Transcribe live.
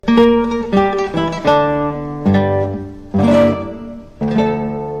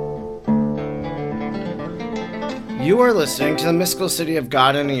listening to the Mystical City of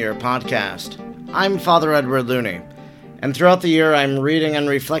God in a Year podcast. I'm Father Edward Looney, and throughout the year I'm reading and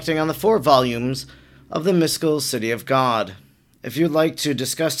reflecting on the 4 volumes of the Mystical City of God. If you'd like to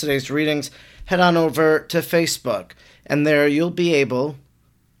discuss today's readings, head on over to Facebook, and there you'll be able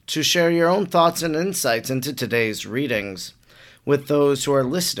to share your own thoughts and insights into today's readings with those who are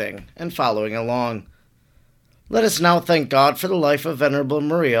listening and following along. Let us now thank God for the life of Venerable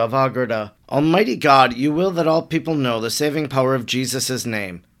Maria of Agreda. Almighty God, you will that all people know the saving power of Jesus'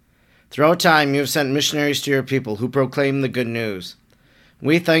 name. Throughout time you have sent missionaries to your people who proclaim the good news.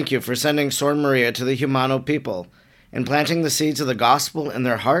 We thank you for sending Sor Maria to the Humano people and planting the seeds of the gospel in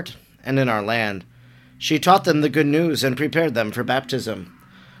their heart and in our land. She taught them the good news and prepared them for baptism.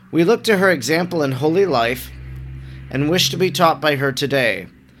 We look to her example in holy life and wish to be taught by her today.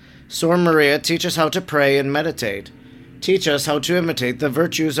 Sor Maria, teach us how to pray and meditate. Teach us how to imitate the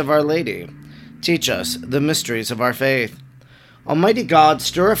virtues of Our Lady. Teach us the mysteries of our faith. Almighty God,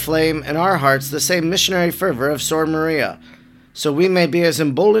 stir aflame in our hearts the same missionary fervor of Sor Maria, so we may be as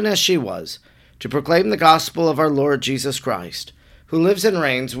emboldened as she was to proclaim the gospel of our Lord Jesus Christ, who lives and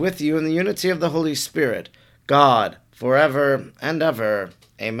reigns with you in the unity of the Holy Spirit, God, forever and ever.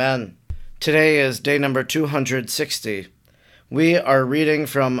 Amen. Today is day number 260. We are reading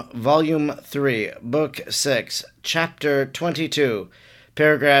from Volume 3, Book 6, Chapter 22,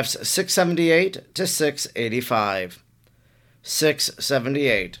 paragraphs 678 to 685.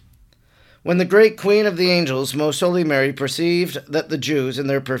 678. When the great Queen of the Angels, Most Holy Mary, perceived that the Jews, in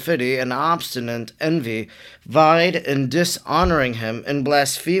their perfidy and obstinate envy, vied in dishonoring him and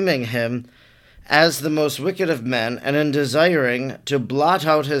blaspheming him as the most wicked of men, and in desiring to blot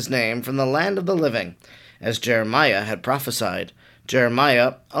out his name from the land of the living, as Jeremiah had prophesied,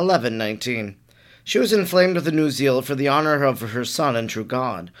 Jeremiah 11:19. She was inflamed with a new zeal for the honor of her Son and true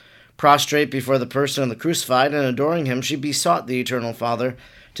God. Prostrate before the person of the crucified and adoring him, she besought the Eternal Father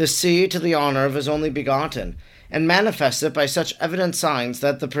to see to the honor of his only begotten, and manifest it by such evident signs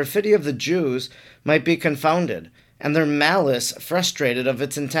that the perfidy of the Jews might be confounded, and their malice frustrated of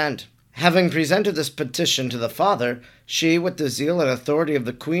its intent. Having presented this petition to the Father, she, with the zeal and authority of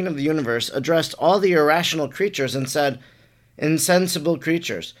the Queen of the universe, addressed all the irrational creatures and said, "Insensible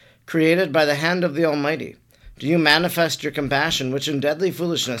creatures, created by the hand of the Almighty, do you manifest your compassion, which in deadly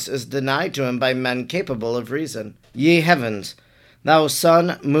foolishness is denied to him by men capable of reason? Ye heavens, thou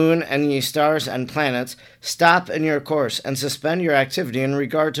sun, moon, and ye stars and planets, stop in your course and suspend your activity in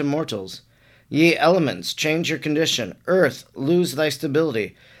regard to mortals. Ye elements, change your condition. Earth, lose thy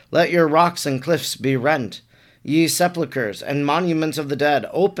stability. Let your rocks and cliffs be rent. Ye sepulchres and monuments of the dead,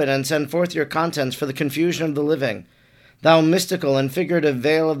 open and send forth your contents for the confusion of the living. Thou mystical and figurative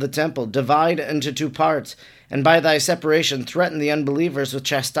veil of the temple, divide into 2 parts, and by thy separation threaten the unbelievers with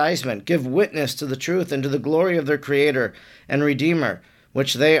chastisement. Give witness to the truth and to the glory of their Creator and Redeemer,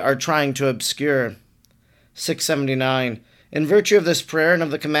 which they are trying to obscure." 679. In virtue of this prayer and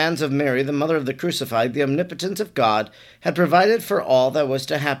of the commands of Mary, the Mother of the Crucified, the omnipotence of God had provided for all that was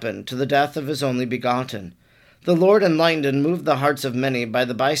to happen to the death of his only begotten. The Lord enlightened and moved the hearts of many by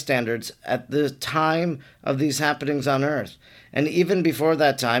the bystanders at the time of these happenings on earth, and even before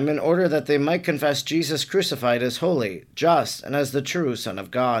that time, in order that they might confess Jesus crucified as holy, just, and as the true Son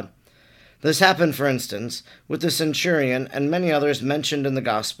of God. This happened, for instance, with the centurion and many others mentioned in the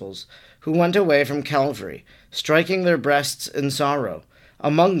Gospels, who went away from Calvary, striking their breasts in sorrow.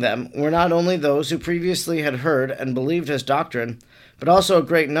 Among them were not only those who previously had heard and believed his doctrine, but also a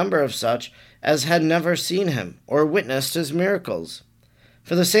great number of such as had never seen him or witnessed his miracles.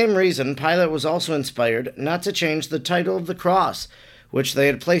 For the same reason, Pilate was also inspired not to change the title of the cross, which they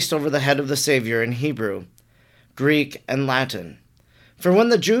had placed over the head of the Savior in Hebrew, Greek, and Latin. For when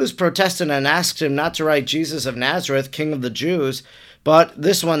the Jews protested and asked him not to write Jesus of Nazareth, King of the Jews, but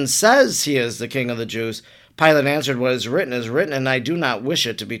 "This one says he is the King of the Jews," Pilate answered, "What is written, and I do not wish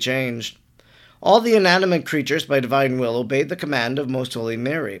it to be changed." All the inanimate creatures, by divine will, obeyed the command of Most Holy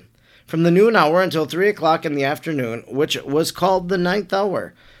Mary. From the noon hour until 3 o'clock in the afternoon, which was called the 9th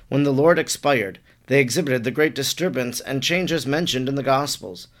hour, when the Lord expired, they exhibited the great disturbance and changes mentioned in the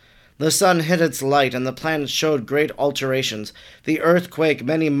Gospels. The sun hid its light, and the planets showed great alterations. The earth quaked,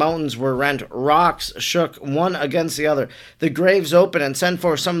 many mountains were rent, rocks shook one against the other, the graves opened and sent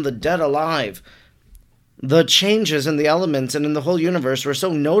forth some of the dead alive. The changes in the elements and in the whole universe were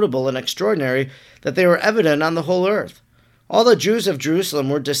so notable and extraordinary that they were evident on the whole earth. All the Jews of Jerusalem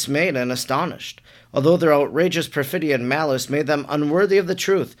were dismayed and astonished, although their outrageous perfidy and malice made them unworthy of the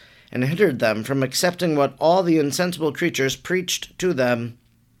truth and hindered them from accepting what all the insensible creatures preached to them.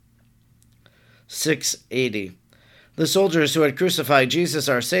 680. The soldiers who had crucified Jesus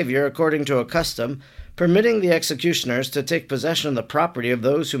our Savior according to a custom permitting the executioners to take possession of the property of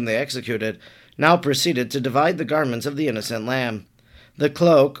those whom they executed, now proceeded to divide the garments of the innocent lamb. The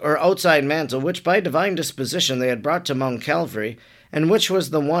cloak, or outside mantle, which by divine disposition they had brought to Mount Calvary, and which was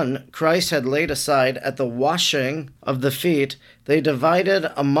the one Christ had laid aside at the washing of the feet, they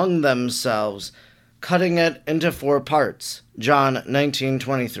divided among themselves, cutting it into 4 parts. John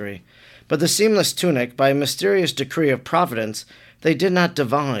 19:23. But the seamless tunic, by a mysterious decree of providence, they did not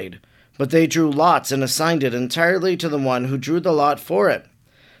divide, but they drew lots and assigned it entirely to the one who drew the lot for it,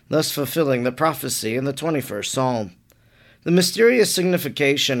 thus fulfilling the prophecy in the 21st Psalm. The mysterious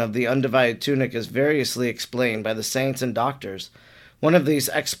signification of the undivided tunic is variously explained by the saints and doctors. One of these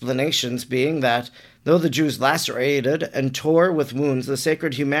explanations being that, though the Jews lacerated and tore with wounds the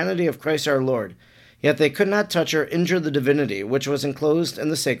sacred humanity of Christ our Lord, yet they could not touch or injure the divinity which was enclosed in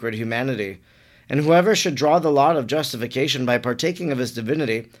the sacred humanity. And whoever should draw the lot of justification by partaking of his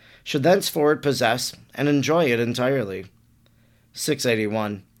divinity should thenceforward possess and enjoy it entirely.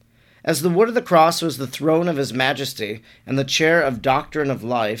 681. As the wood of the cross was the throne of his majesty and the chair of doctrine of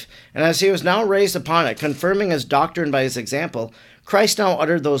life, and as he was now raised upon it, confirming his doctrine by his example, Christ now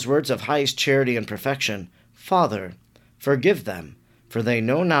uttered those words of highest charity and perfection: Father, forgive them, for they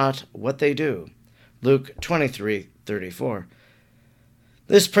know not what they do. Luke 23:34.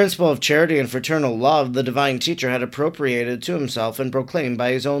 This principle of charity and fraternal love the divine teacher had appropriated to himself and proclaimed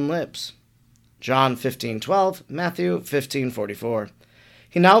by his own lips. John 15:12, Matthew 15:44.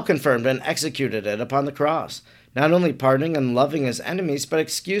 He now confirmed and executed it upon the cross, not only pardoning and loving his enemies, but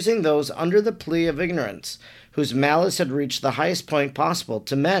excusing those under the plea of ignorance, whose malice had reached the highest point possible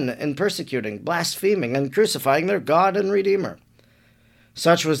to men in persecuting, blaspheming, and crucifying their God and Redeemer.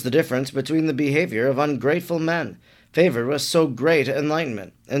 Such was the difference between the behavior of ungrateful men, favored with so great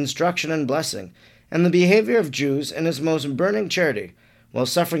enlightenment, instruction, and blessing, and the behavior of Jews in his most burning charity, while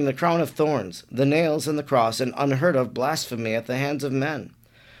suffering the crown of thorns, the nails, and the cross, and unheard-of blasphemy at the hands of men.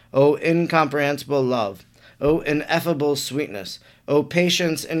 O incomprehensible love! O ineffable sweetness! O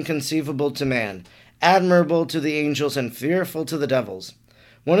patience inconceivable to man, admirable to the angels, and fearful to the devils!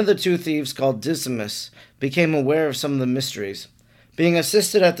 One of the 2 thieves, called Dismas, became aware of some of the mysteries. Being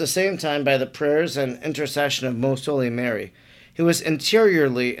assisted at the same time by the prayers and intercession of Most Holy Mary, he was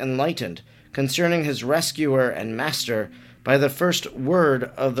interiorly enlightened concerning his rescuer and master by the first word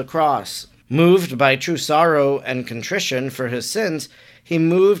of the cross. Moved by true sorrow and contrition for his sins, he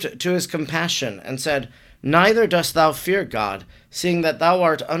moved to his compassion and said, Neither dost thou fear God, seeing that thou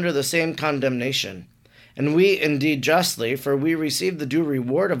art under the same condemnation. And we indeed justly, for we receive the due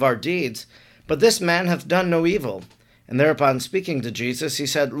reward of our deeds, but this man hath done no evil. And thereupon speaking to Jesus, he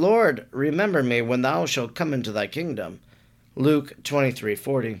said, Lord, remember me when thou shalt come into thy kingdom. Luke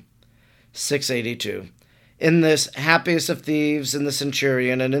 23:40. 682. In this happiest of thieves, in the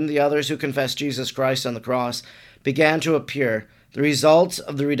centurion, and in the others who confessed Jesus Christ on the cross, began to appear the results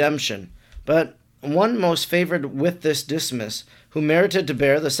of the redemption. But one most favored with this Dismas, who merited to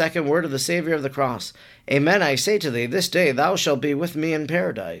bear the second word of the Savior of the cross, Amen, I say to thee, this day thou shalt be with me in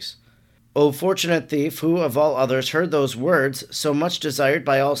paradise. O fortunate thief, who of all others heard those words, so much desired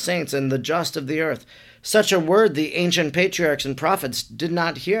by all saints and the just of the earth. Such a word the ancient patriarchs and prophets did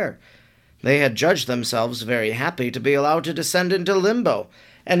not hear. They had judged themselves very happy to be allowed to descend into limbo,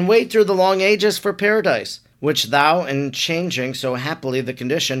 and wait through the long ages for paradise, which thou, in changing so happily the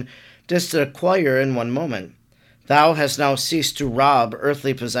condition, didst acquire in one moment. Thou hast now ceased to rob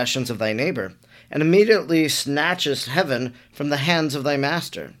earthly possessions of thy neighbor, and immediately snatchest heaven from the hands of thy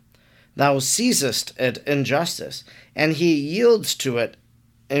master. Thou seizest it in justice, and he yields to it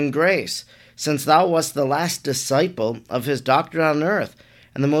in grace, since thou wast the last disciple of his doctrine on earth,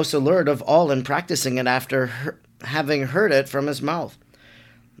 and the most alert of all in practicing it after having heard it from his mouth.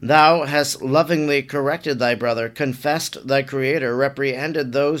 Thou hast lovingly corrected thy brother, confessed thy Creator,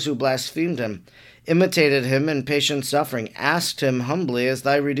 reprehended those who blasphemed him, imitated him in patient suffering, asked him humbly as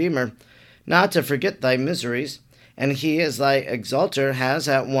thy Redeemer not to forget thy miseries, and he, as thy exalter, has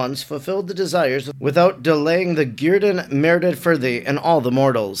at once fulfilled the desires without delaying the guerdon merited for thee and all the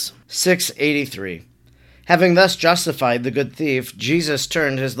mortals. 683. Having thus justified the good thief, Jesus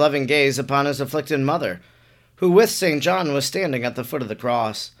turned his loving gaze upon his afflicted mother, who with St. John was standing at the foot of the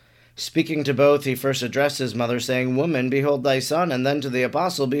cross. Speaking to both, he first addressed his mother, saying, Woman, behold thy son, and then to the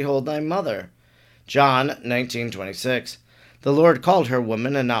apostle, Behold thy mother. John 19:26. The Lord called her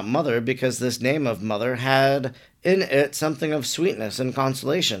woman and not mother, because this name of mother had in it something of sweetness and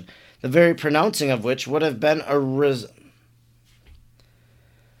consolation, the very pronouncing of which would have been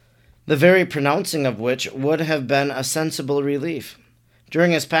a sensible relief.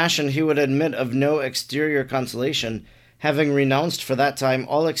 During his passion he would admit of no exterior consolation. having renounced for that time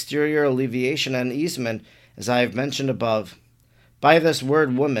all exterior alleviation and easement, as I have mentioned above. By this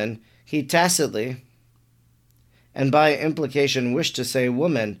word woman, he tacitly, and by implication wished to say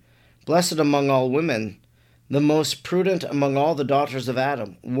woman, blessed among all women, the most prudent among all the daughters of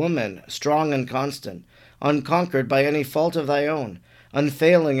Adam, woman, strong and constant, unconquered by any fault of thy own,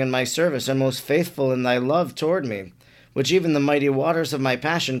 unfailing in my service, and most faithful in thy love toward me, which even the mighty waters of my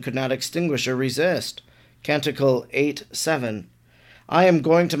passion could not extinguish or resist. Canticle 8:7. I am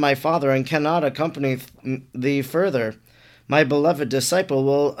going to my Father, and cannot accompany thee further. My beloved disciple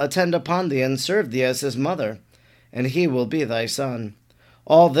will attend upon thee and serve thee as his mother, and he will be thy son.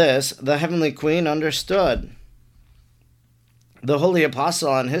 All this the heavenly Queen understood. The holy apostle,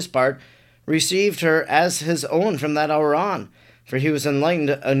 on his part, received her as his own from that hour on, for he was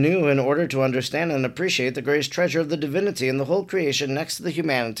enlightened anew in order to understand and appreciate the greatest treasure of the divinity in the whole creation next to the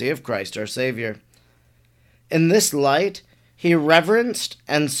humanity of Christ our Savior. In this light, he reverenced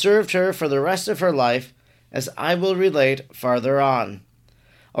and served her for the rest of her life, as I will relate farther on.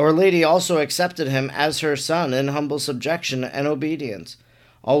 Our Lady also accepted him as her son in humble subjection and obedience,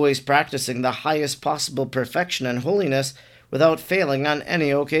 always practicing the highest possible perfection and holiness without failing on any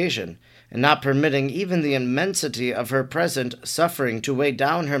occasion, and not permitting even the immensity of her present suffering to weigh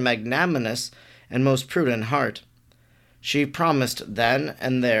down her magnanimous and most prudent heart. She promised then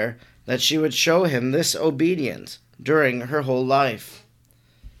and there that she would show him this obedience during her whole life.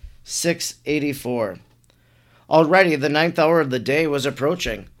 684. Already the 9th hour of the day was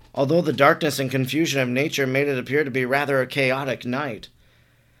approaching, although the darkness and confusion of nature made it appear to be rather a chaotic night.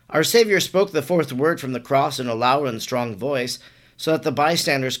 Our Savior spoke the 4th word from the cross in a loud and strong voice, so that the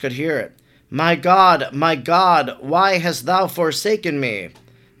bystanders could hear it. My God, why hast thou forsaken me?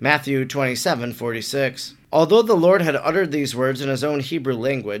 Matthew 27:46. Although the Lord had uttered these words in his own Hebrew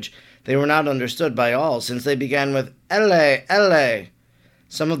language, they were not understood by all, since they began with Ele, Ele.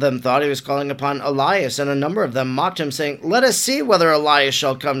 Some of them thought he was calling upon Elias, and a number of them mocked him, saying, Let us see whether Elias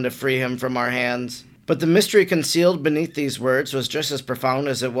shall come to free him from our hands. But the mystery concealed beneath these words was just as profound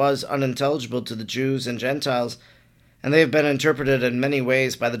as it was unintelligible to the Jews and Gentiles, and they have been interpreted in many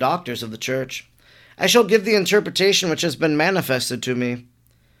ways by the doctors of the Church. I shall give the interpretation which has been manifested to me.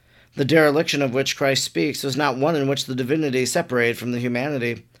 The dereliction of which Christ speaks was not one in which the divinity separated from the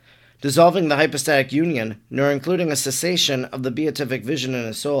humanity, dissolving the hypostatic union, nor including a cessation of the beatific vision in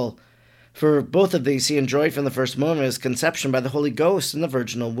his soul, for both of these he enjoyed from the first moment of his conception by the Holy Ghost in the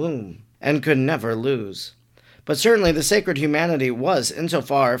virginal womb, and could never lose. But certainly the sacred humanity was,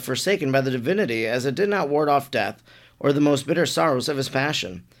 insofar, forsaken by the divinity, as it did not ward off death, or the most bitter sorrows of his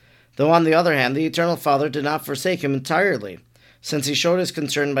passion, though on the other hand the Eternal Father did not forsake him entirely, since he showed his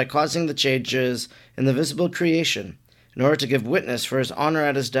concern by causing the changes in the visible creation, in order to give witness for his honor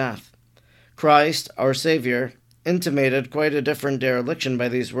at his death. Christ, our Savior, intimated quite a different dereliction by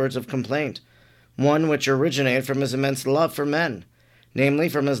these words of complaint, one which originated from his immense love for men, namely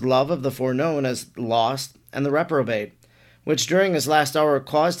from his love of the foreknown as lost and the reprobate, which during his last hour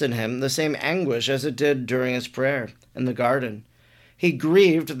caused in him the same anguish as it did during his prayer in the garden. He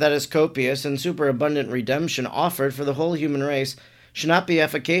grieved that his copious and superabundant redemption offered for the whole human race should not be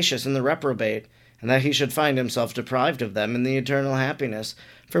efficacious in the reprobate, and that he should find himself deprived of them in the eternal happiness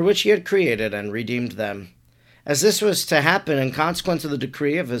for which he had created and redeemed them. As this was to happen in consequence of the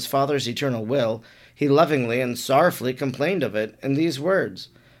decree of his Father's eternal will, he lovingly and sorrowfully complained of it in these words,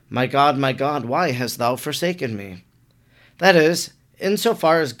 my God, why hast thou forsaken me? That is,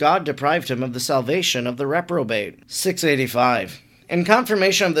 insofar as God deprived him of the salvation of the reprobate. 685. In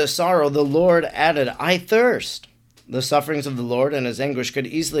confirmation of this sorrow, the Lord added, I thirst. The sufferings of the Lord and his anguish could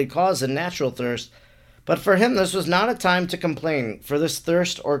easily cause a natural thirst, but for him this was not a time to complain for this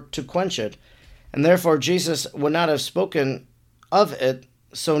thirst or to quench it, and therefore Jesus would not have spoken of it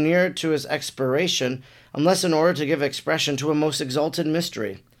so near to his expiration, unless in order to give expression to a most exalted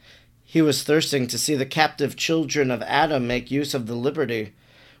mystery. He was thirsting to see the captive children of Adam make use of the liberty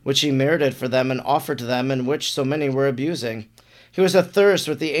which he merited for them and offered to them, and which so many were abusing. He was athirst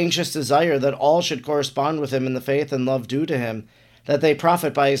with the anxious desire that all should correspond with him in the faith and love due to him, that they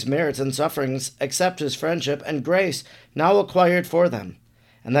profit by his merits and sufferings, accept his friendship and grace now acquired for them,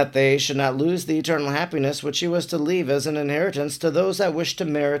 and that they should not lose the eternal happiness which he was to leave as an inheritance to those that wish to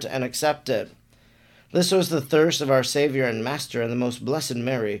merit and accept it. This was the thirst of our Savior and Master, and the most blessed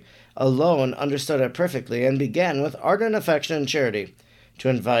Mary alone understood it perfectly, and began with ardent affection and charity to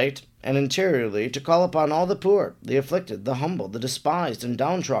invite and interiorly to call upon all the poor, the afflicted, the humble, the despised, and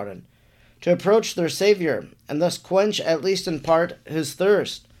downtrodden, to approach their Savior, and thus quench at least in part his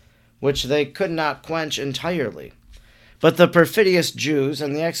thirst, which they could not quench entirely. But the perfidious Jews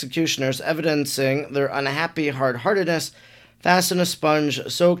and the executioners, evidencing their unhappy hard-heartedness, fastened a sponge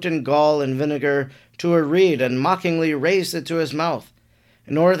soaked in gall and vinegar to a reed and mockingly raised it to his mouth,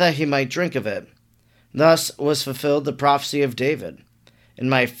 in order that he might drink of it. Thus was fulfilled the prophecy of David. In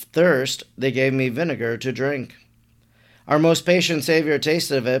my thirst they gave me vinegar to drink. Our most patient Savior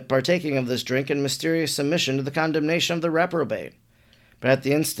tasted of it, partaking of this drink in mysterious submission to the condemnation of the reprobate. But at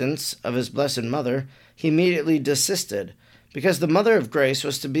the instance of his blessed mother, he immediately desisted, because the Mother of Grace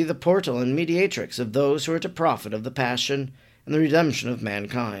was to be the portal and mediatrix of those who are to profit of the passion and the redemption of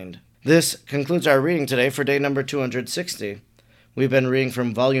mankind. This concludes our reading today for day number 260. We've been reading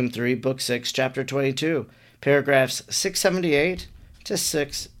from Volume 3, Book 6, Chapter 22, paragraphs 678 to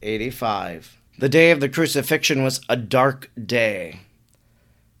 685. The day of the crucifixion was a dark day.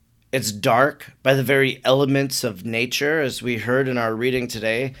 It's dark by the very elements of nature, as we heard in our reading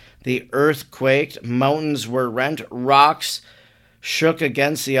today. The earth quaked, mountains were rent, rocks shook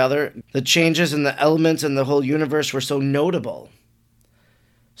against the other. The changes in the elements in the whole universe were so notable.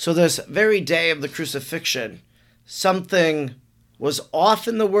 So this very day of the crucifixion, something was off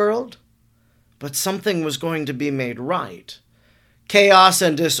in the world, but something was going to be made right. Chaos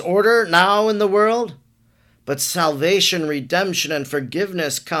and disorder now in the world, but salvation, redemption, and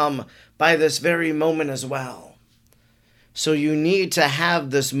forgiveness come by this very moment as well. So you need to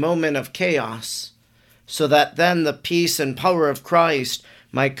have this moment of chaos so that then the peace and power of Christ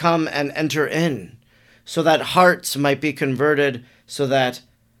might come and enter in, so that hearts might be converted, so that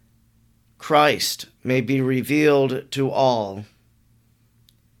Christ may be revealed to all.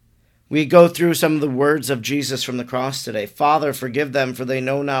 We go through some of the words of Jesus from the cross today. Father, forgive them, for they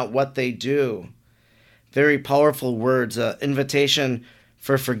know not what they do. Very powerful words, an invitation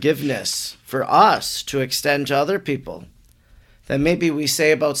for forgiveness, for us to extend to other people. That maybe we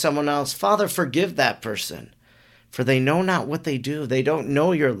say about someone else, Father, forgive that person, for they know not what they do. They don't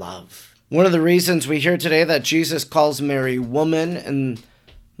know your love. One of the reasons we hear today that Jesus calls Mary woman in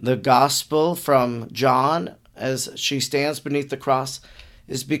the gospel from John as she stands beneath the cross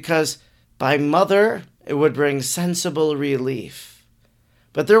is because by mother, it would bring sensible relief.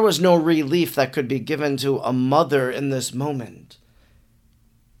 But there was no relief that could be given to a mother in this moment.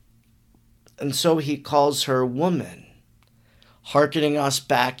 And so he calls her woman, hearkening us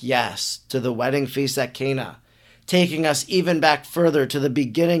back, yes, to the wedding feast at Cana, taking us even back further to the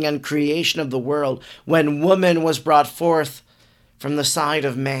beginning and creation of the world, when woman was brought forth from the side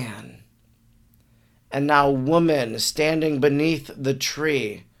of man. And now woman standing beneath the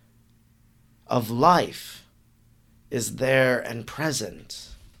tree of life is there and present.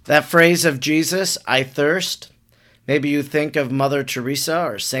 That phrase of Jesus, I thirst, maybe you think of Mother Teresa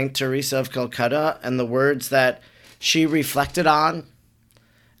or Saint Teresa of Calcutta and the words that she reflected on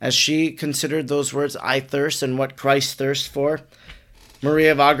as she considered those words, I thirst, and what Christ thirsts for.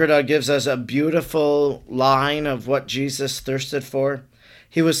 Maria of Agreda gives us a beautiful line of what Jesus thirsted for.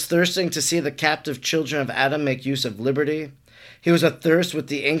 He was thirsting to see the captive children of Adam make use of liberty. He was athirst with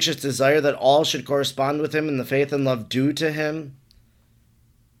the anxious desire that all should correspond with him in the faith and love due to him.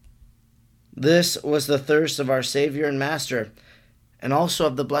 This was the thirst of our Savior and Master, and also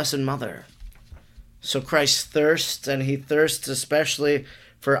of the Blessed Mother. So Christ thirsts, and he thirsts especially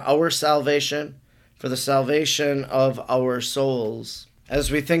for our salvation, for the salvation of our souls. As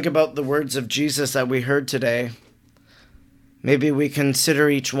we think about the words of Jesus that we heard today, maybe we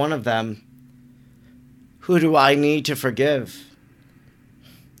consider each one of them. Who do I need to forgive?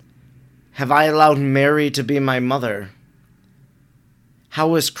 Have I allowed Mary to be my mother?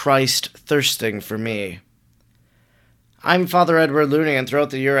 How is Christ thirsting for me? I'm Father Edward Looney, and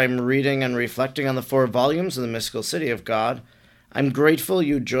throughout the year I'm reading and reflecting on the 4 volumes of the Mystical City of God. I'm grateful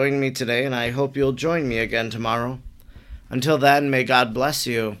you joined me today, and I hope you'll join me again tomorrow. Until then, may God bless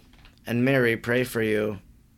you, and Mary pray for you.